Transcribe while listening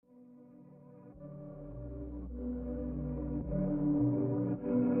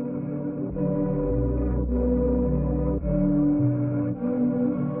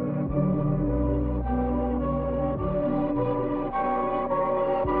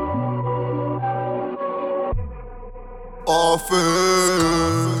Office,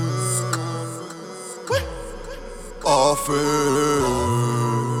 office,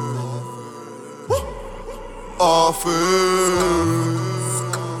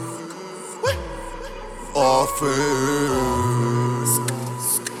 office.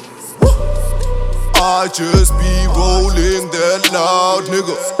 I just be rolling that loud,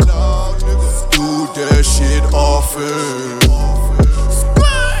 nigga. Do that shit often.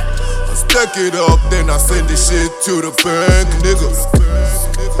 I stack it up, then I send the shit to the bank, nigga.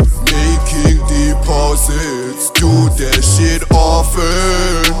 Making deposits, do that shit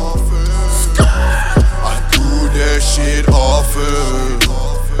often. I do that shit often.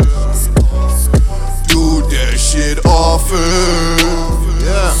 Do that shit often.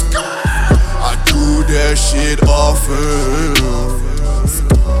 Yeah. I do that shit often.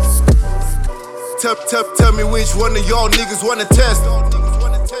 Tell me which one of y'all niggas wanna test.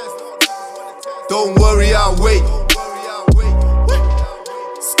 Don't worry, I'll wait.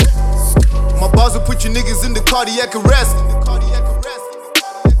 My boss will put you niggas in the cardiac arrest.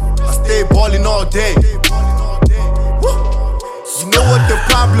 I stay ballin' all day. You know what the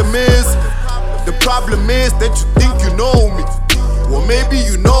problem is? The problem is that you think you know me. Well, maybe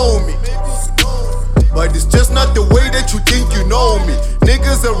you know me, but it's just not the way that you think you know me.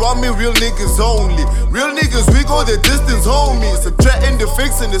 Niggas around me, real niggas only. Real niggas, we go the distance, homie. Subtracting the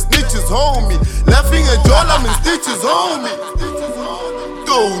fakes and the snitches, homie. Laughing at y'all, I'm in stitches, homie.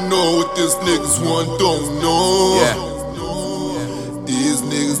 Don't know what these niggas want, don't know. Yeah. These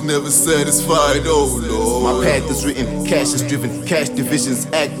niggas never satisfied, oh Lord. My path is written, cash is driven, cash divisions,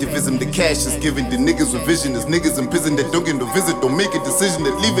 activism, the cash is given. The niggas with vision, there's niggas in prison that don't get no visit, don't make a decision,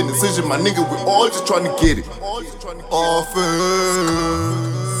 that leave a decision. My nigga, we're all just trying to get it. Office,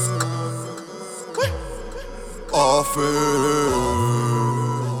 office,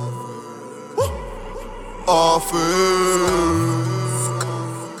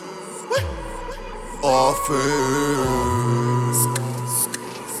 office.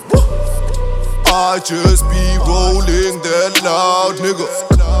 I just be rolling that loud, nigga.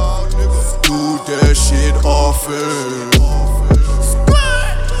 Do that shit often.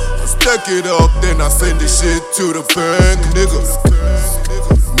 I stack it up, then I send the shit to the bank, nigga.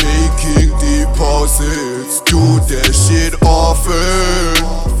 Making deposits, do that shit often.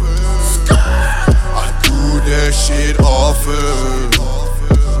 I do that shit often.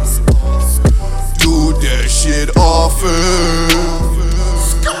 Do that shit often.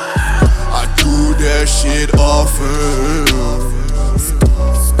 I do that shit often.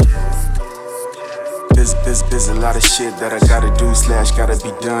 There's a lot of shit that I gotta do / gotta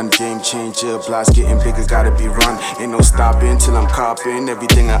be done. Game changer, blocks getting bigger, gotta be run. Ain't no stopping till I'm copping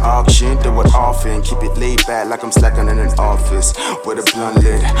everything I auction. Do it often, keep it laid back like I'm slacking in an office with a blunt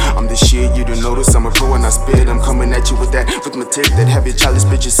lid. I'm the shit you don't notice, I'm a pro and I spit. I'm coming at you with my tape that heavy childish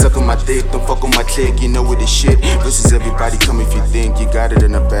bitches sucking my dick. Don't fuck on my click, you know what this shit. Versus everybody come if you think you got it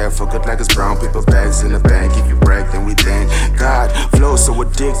in the bag. Fuck it like it's brown paper bags in the bank. If you brag, then we thank God. Flow so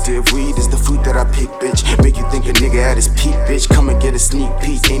addictive, weed is the fruit that I pick, bitch. Make you think a nigga at his peak, bitch. Come and get a sneak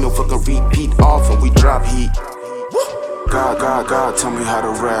peek. Ain't no fucking repeat off and we drop heat. God, tell me how to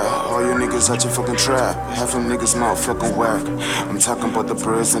rap. All you niggas out your fucking trap. Half them niggas motherfucking whack. I'm talking about the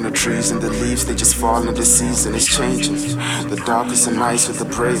birds and the trees and the leaves. They just fall in the season, it's changing. The darkest and nights with the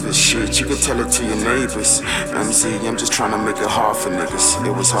bravest shit. You can tell it to your neighbors. MZ, I'm just trying to make it hard for niggas.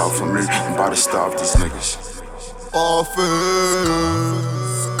 It was hard for me. I'm about to starve these niggas. Office,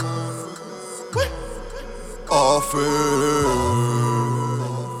 office,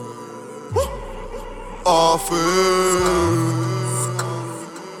 office,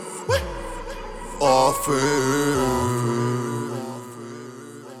 office.